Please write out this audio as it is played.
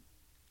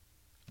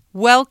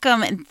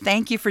Welcome and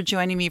thank you for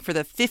joining me for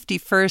the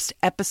 51st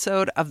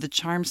episode of the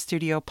Charm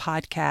Studio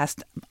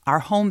podcast. Our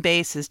home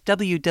base is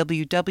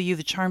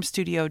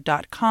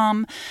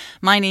www.thecharmstudio.com.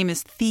 My name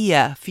is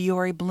Thea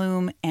Fiore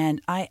Bloom,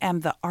 and I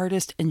am the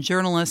artist and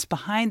journalist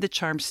behind the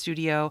Charm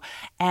Studio.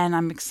 And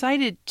I'm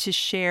excited to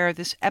share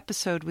this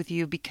episode with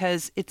you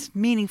because it's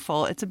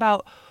meaningful. It's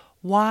about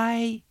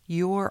why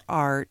your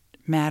art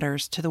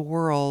matters to the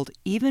world,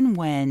 even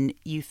when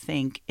you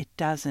think it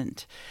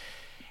doesn't.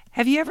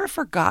 Have you ever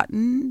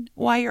forgotten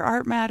why your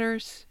art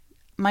matters?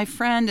 My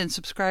friend and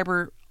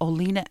subscriber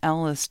Olena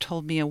Ellis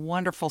told me a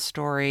wonderful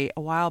story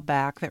a while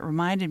back that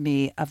reminded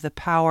me of the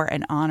power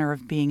and honor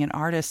of being an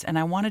artist, and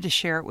I wanted to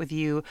share it with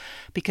you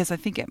because I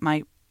think it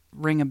might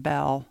ring a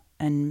bell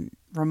and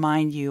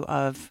remind you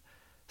of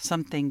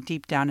something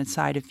deep down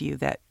inside of you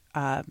that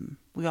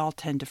we all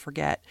tend to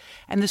forget.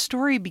 And the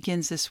story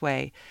begins this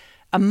way.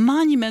 A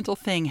monumental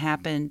thing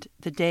happened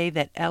the day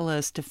that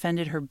Ellis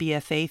defended her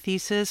BFA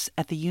thesis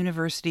at the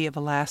University of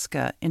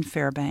Alaska in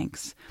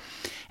Fairbanks.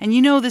 And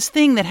you know, this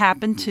thing that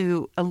happened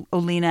to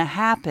Olena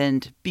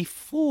happened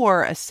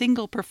before a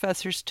single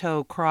professor's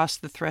toe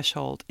crossed the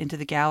threshold into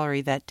the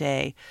gallery that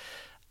day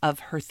of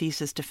her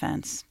thesis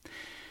defense.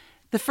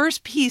 The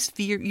first piece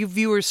you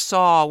viewers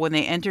saw when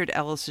they entered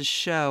Ellis's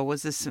show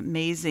was this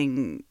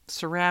amazing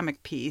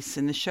ceramic piece,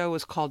 and the show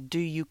was called Do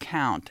You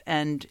Count?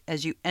 And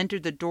as you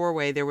entered the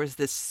doorway, there was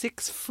this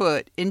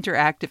 6-foot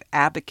interactive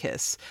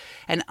abacus,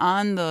 and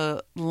on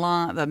the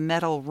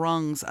metal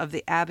rungs of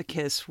the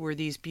abacus were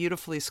these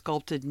beautifully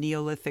sculpted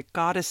Neolithic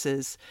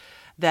goddesses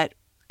that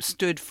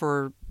stood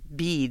for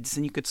beads,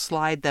 and you could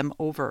slide them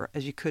over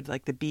as you could,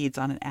 like the beads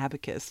on an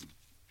abacus.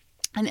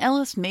 And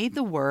Ellis made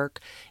the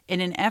work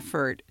in an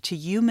effort to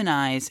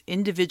humanize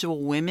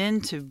individual women,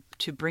 to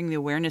bring the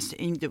awareness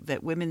that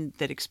women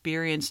that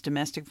experience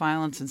domestic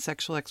violence and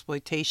sexual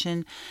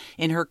exploitation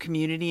in her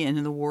community and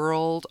in the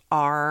world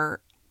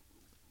are,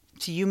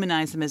 to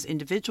humanize them as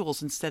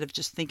individuals instead of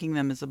just thinking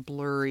them as a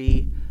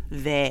blurry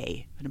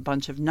they and a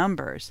bunch of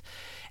numbers.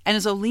 And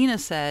as Olena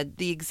said,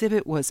 the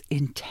exhibit was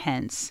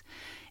intense,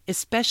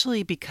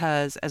 especially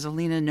because, as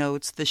Olena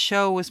notes, the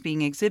show was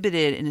being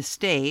exhibited in a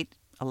state,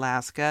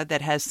 Alaska,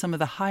 that has some of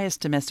the highest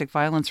domestic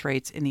violence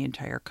rates in the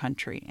entire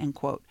country, end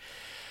quote.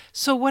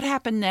 So what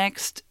happened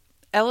next?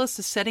 Ellis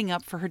is setting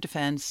up for her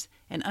defense,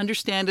 and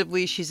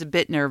understandably, she's a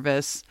bit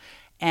nervous,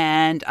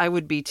 and I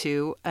would be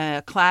too.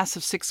 A class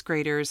of 6th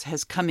graders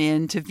has come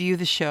in to view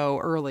the show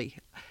early.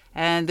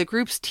 And the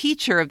group's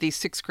teacher of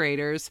these 6th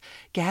graders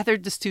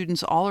gathered the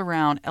students all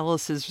around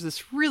Ellis's,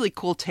 this really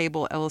cool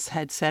table Ellis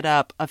had set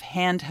up of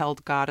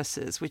handheld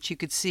goddesses, which you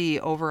could see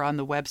over on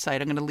the website.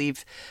 I'm going to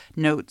leave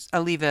notes.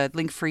 I'll leave a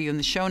link for you in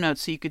the show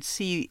notes so you could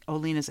see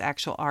Olena's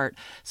actual art.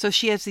 So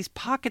she has these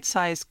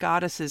pocket-sized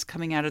goddesses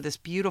coming out of this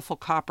beautiful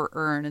copper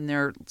urn, and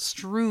they're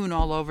strewn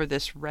all over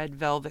this red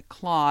velvet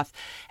cloth.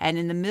 And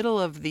in the middle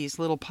of these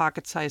little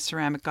pocket-sized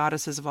ceramic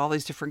goddesses of all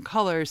these different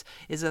colors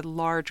is a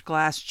large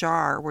glass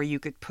jar where you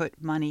could put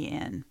money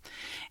in.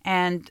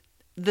 And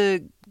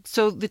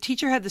so the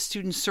teacher had the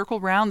students circle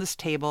around this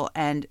table,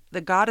 and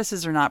the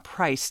goddesses are not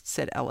priced,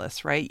 said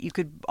Ellis, right?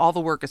 All the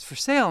work is for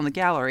sale in the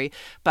gallery,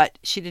 but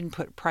she didn't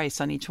put a price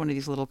on each one of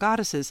these little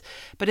goddesses.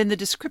 But in the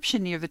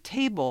description near the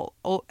table,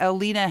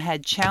 Olena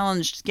had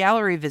challenged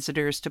gallery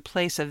visitors to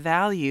place a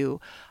value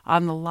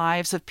on the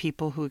lives of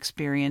people who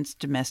experience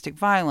domestic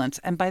violence.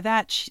 And by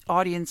that,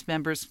 audience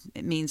members,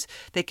 it means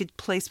they could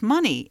place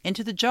money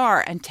into the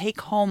jar and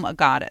take home a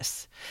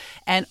goddess.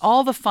 And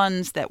all the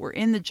funds that were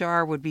in the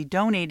jar would be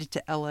donated by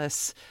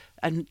Ellis,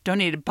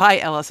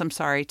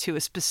 to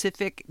a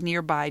specific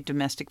nearby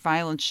domestic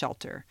violence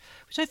shelter,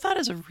 which I thought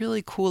is a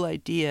really cool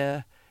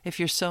idea if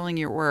you're selling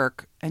your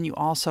work and you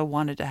also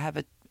wanted to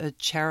have a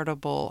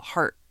charitable,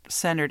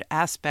 heart-centered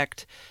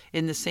aspect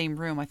in the same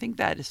room. I think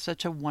that is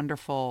such a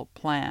wonderful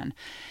plan.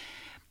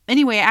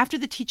 Anyway, after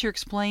the teacher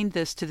explained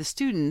this to the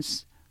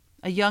students,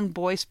 a young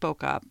boy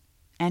spoke up.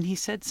 And he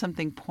said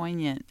something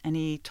poignant, and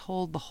he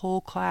told the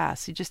whole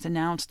class. He just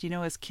announced,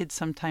 as kids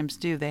sometimes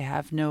do, they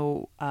have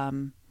no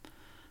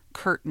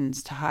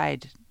curtains to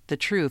hide the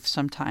truth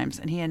sometimes.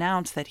 And he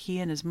announced that he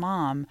and his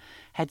mom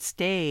had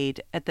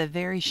stayed at the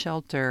very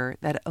shelter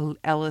that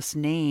Ellis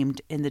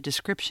named in the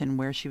description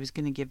where she was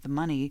going to give the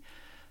money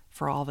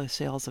for all the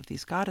sales of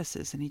these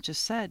goddesses. And he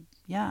just said,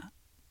 yeah,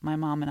 my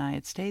mom and I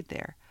had stayed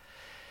there.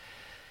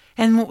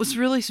 And what was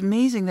really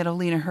amazing that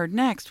Olena heard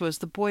next was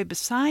the boy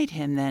beside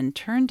him then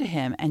turned to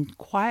him and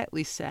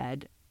quietly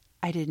said,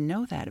 I didn't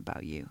know that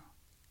about you.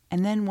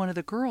 And then one of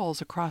the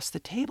girls across the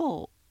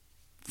table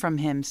from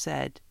him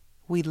said,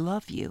 we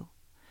love you.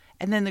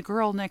 And then the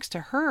girl next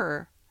to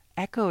her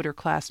echoed her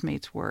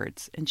classmate's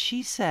words, and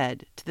she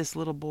said to this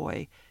little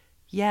boy,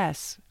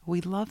 yes,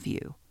 we love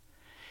you.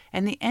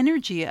 And the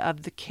energy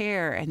of the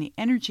care and the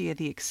energy of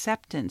the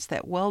acceptance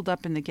that welled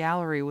up in the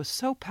gallery was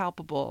so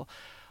palpable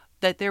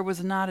that there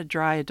was not a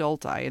dry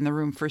adult eye in the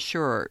room for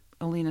sure.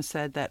 Olena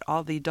said that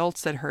all the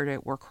adults that heard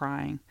it were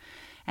crying.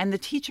 And the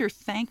teacher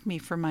thanked me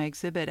for my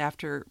exhibit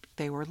after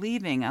they were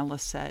leaving,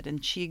 Ellis said. And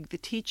the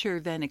teacher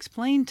then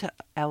explained to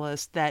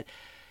Ellis that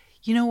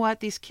You know what?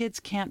 These kids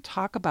can't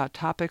talk about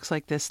topics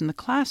like this in the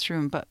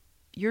classroom, but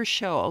your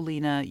show,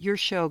 Alina, your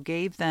show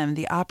gave them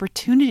the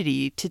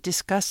opportunity to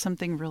discuss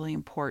something really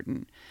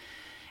important.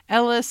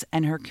 Ellis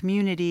and her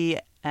community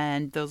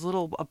and those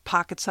little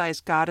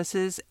pocket-sized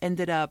goddesses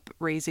ended up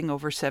raising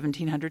over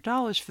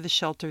 $1,700 for the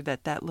shelter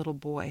that little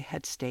boy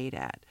had stayed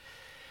at.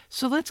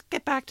 So let's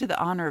get back to the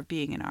honor of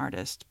being an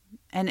artist.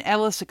 And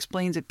Ellis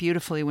explains it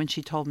beautifully when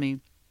she told me,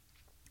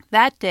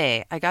 that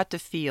day I got to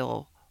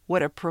feel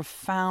what a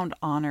profound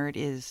honor it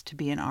is to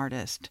be an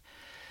artist.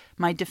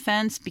 My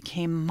defense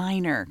became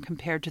minor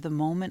compared to the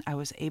moment I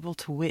was able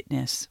to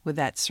witness with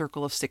that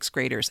circle of sixth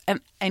graders.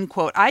 And end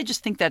quote. I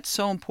just think that's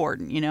so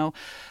important,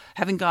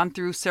 having gone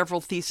through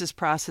several thesis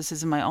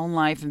processes in my own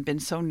life and been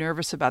so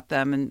nervous about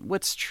them. And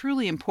what's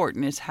truly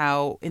important is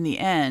how, in the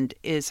end,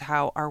 is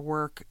how our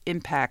work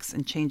impacts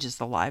and changes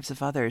the lives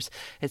of others.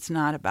 It's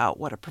not about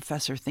what a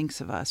professor thinks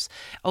of us.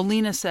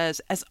 Alina says,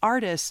 as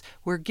artists,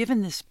 we're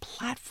given this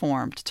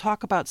platform to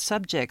talk about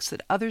subjects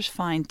that others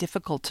find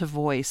difficult to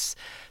voice,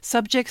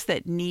 subjects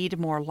that need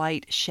more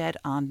light shed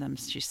on them,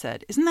 she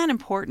said. Isn't that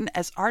important?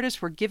 As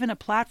artists, we're given a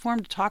platform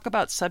to talk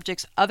about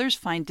subjects others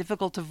find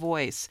difficult to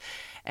voice.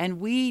 And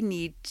we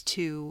need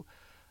to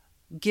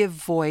give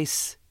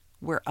voice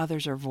where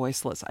others are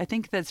voiceless. I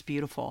think that's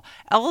beautiful.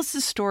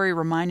 Ellis's story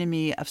reminded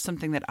me of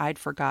something that I'd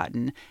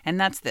forgotten, and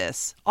that's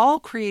this. All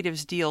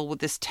creatives deal with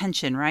this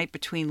tension, right,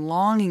 between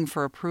longing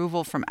for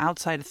approval from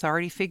outside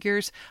authority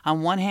figures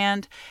on one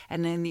hand,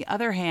 and on the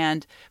other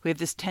hand, we have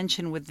this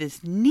tension with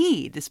this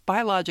need, this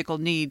biological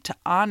need to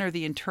honor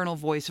the internal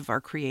voice of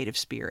our creative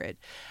spirit.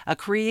 A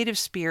creative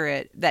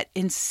spirit that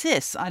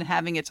insists on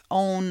having its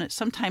own,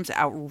 sometimes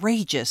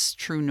outrageous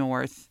true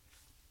north.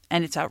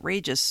 And it's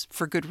outrageous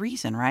for good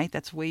reason, right?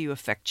 That's the way you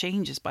affect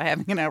change, is by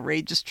having an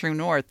outrageous true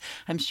north.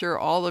 I'm sure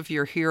all of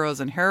your heroes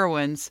and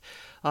heroines,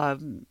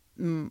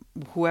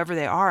 whoever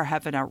they are,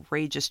 have an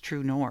outrageous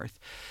true north.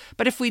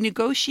 But if we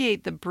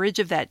negotiate the bridge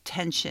of that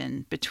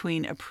tension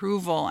between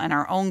approval and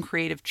our own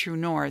creative true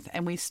north,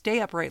 and we stay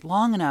upright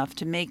long enough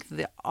to make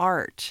the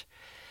art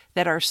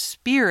that our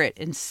spirit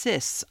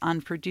insists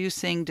on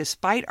producing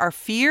despite our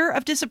fear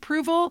of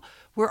disapproval,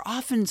 we're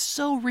often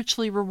so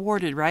richly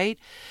rewarded, right?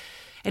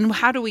 And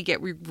how do we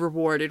get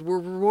rewarded? We're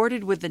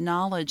rewarded with the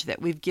knowledge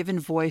that we've given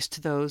voice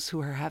to those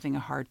who are having a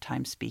hard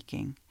time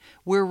speaking.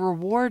 We're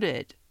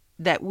rewarded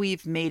that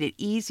we've made it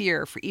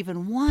easier for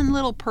even one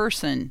little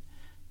person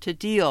to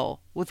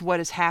deal with what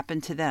has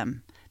happened to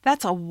them.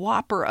 That's a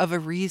whopper of a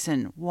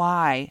reason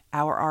why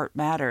our art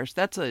matters.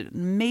 That's an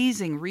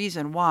amazing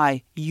reason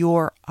why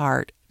your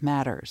art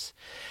matters.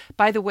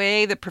 By the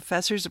way, the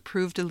professors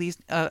approved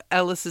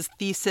Ellis's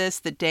thesis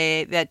that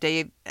day at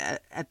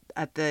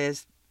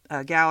the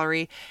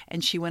gallery,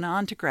 and she went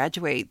on to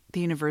graduate the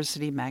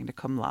university magna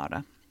cum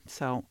laude.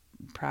 So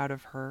proud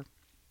of her.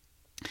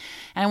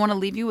 And I want to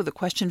leave you with a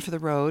question for the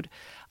road.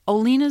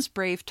 Alina's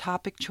brave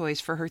topic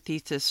choice for her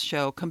thesis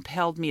show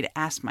compelled me to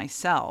ask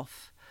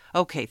myself,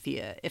 okay,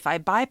 Thea, if I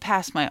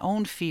bypass my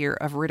own fear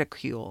of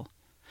ridicule,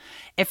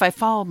 if I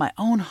follow my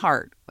own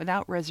heart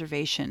without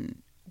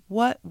reservation,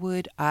 what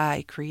would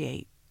I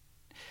create?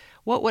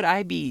 What would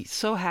I be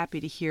so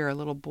happy to hear a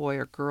little boy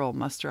or girl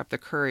muster up the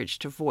courage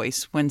to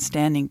voice when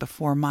standing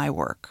before my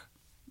work?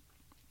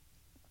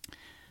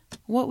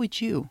 What would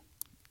you?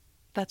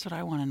 That's what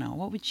I want to know.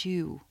 What would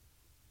you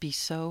be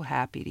so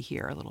happy to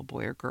hear a little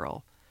boy or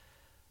girl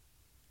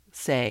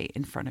say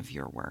in front of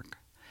your work?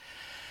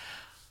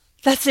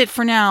 That's it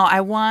for now.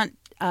 I want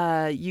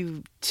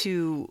you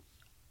to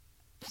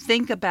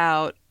think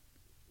about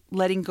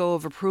letting go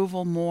of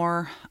approval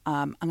more.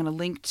 I'm going to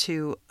link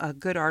to a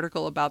good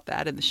article about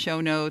that in the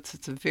show notes.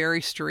 It's a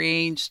very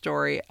strange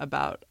story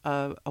about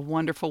a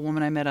wonderful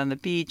woman I met on the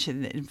beach,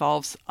 and it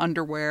involves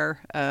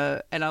underwear.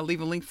 And I'll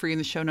leave a link for you in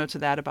the show notes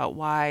of that, about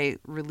why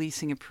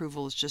releasing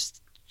approval is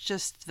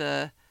just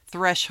the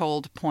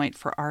threshold point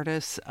for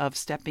artists of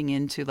stepping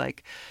into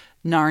like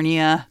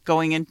Narnia,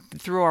 going in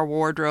through our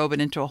wardrobe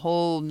and into a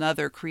whole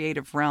nother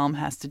creative realm,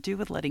 has to do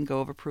with letting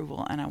go of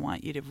approval. And I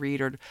want you to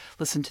read or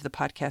listen to the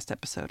podcast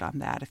episode on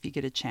that if you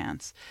get a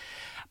chance.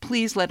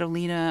 Please let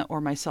Alina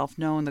or myself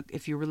know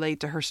if you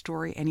relate to her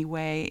story in any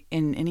way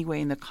in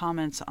the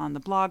comments on the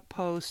blog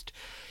post.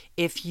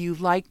 If you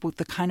like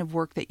the kind of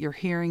work that you're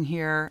hearing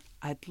here,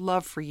 I'd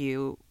love for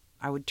you.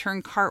 I would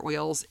turn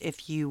cartwheels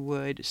if you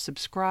would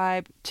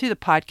subscribe to the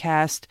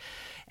podcast,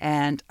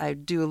 and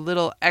I'd do a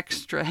little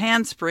extra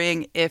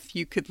handspring if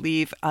you could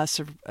leave us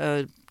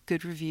a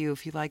good review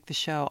if you like the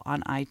show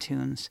on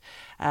iTunes.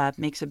 It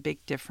makes a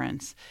big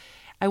difference.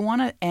 I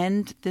want to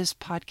end this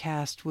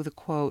podcast with a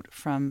quote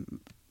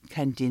from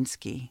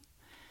Kandinsky.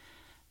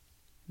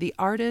 The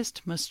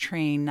artist must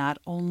train not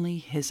only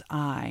his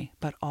eye,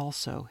 but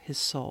also his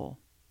soul.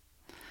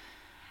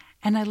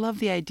 And I love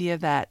the idea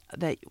that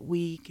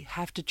we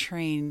have to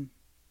train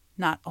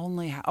not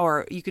only,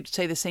 or you could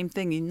say the same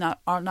thing, not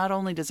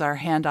only does our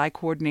hand-eye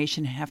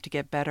coordination have to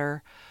get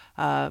better,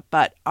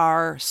 but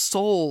our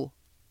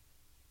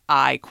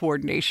soul-eye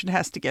coordination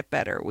has to get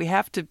better. We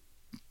have to,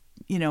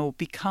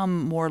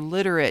 become more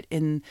literate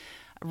in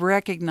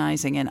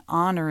recognizing and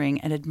honoring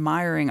and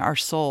admiring our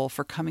soul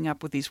for coming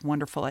up with these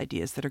wonderful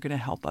ideas that are going to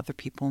help other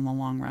people in the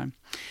long run.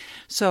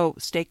 So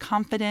stay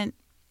confident,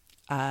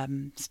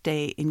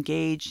 stay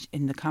engaged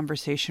in the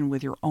conversation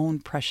with your own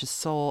precious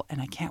soul, and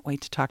I can't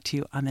wait to talk to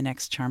you on the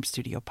next Charm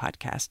Studio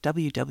podcast,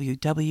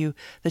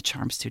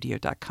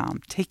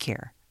 www.thecharmstudio.com. Take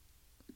care.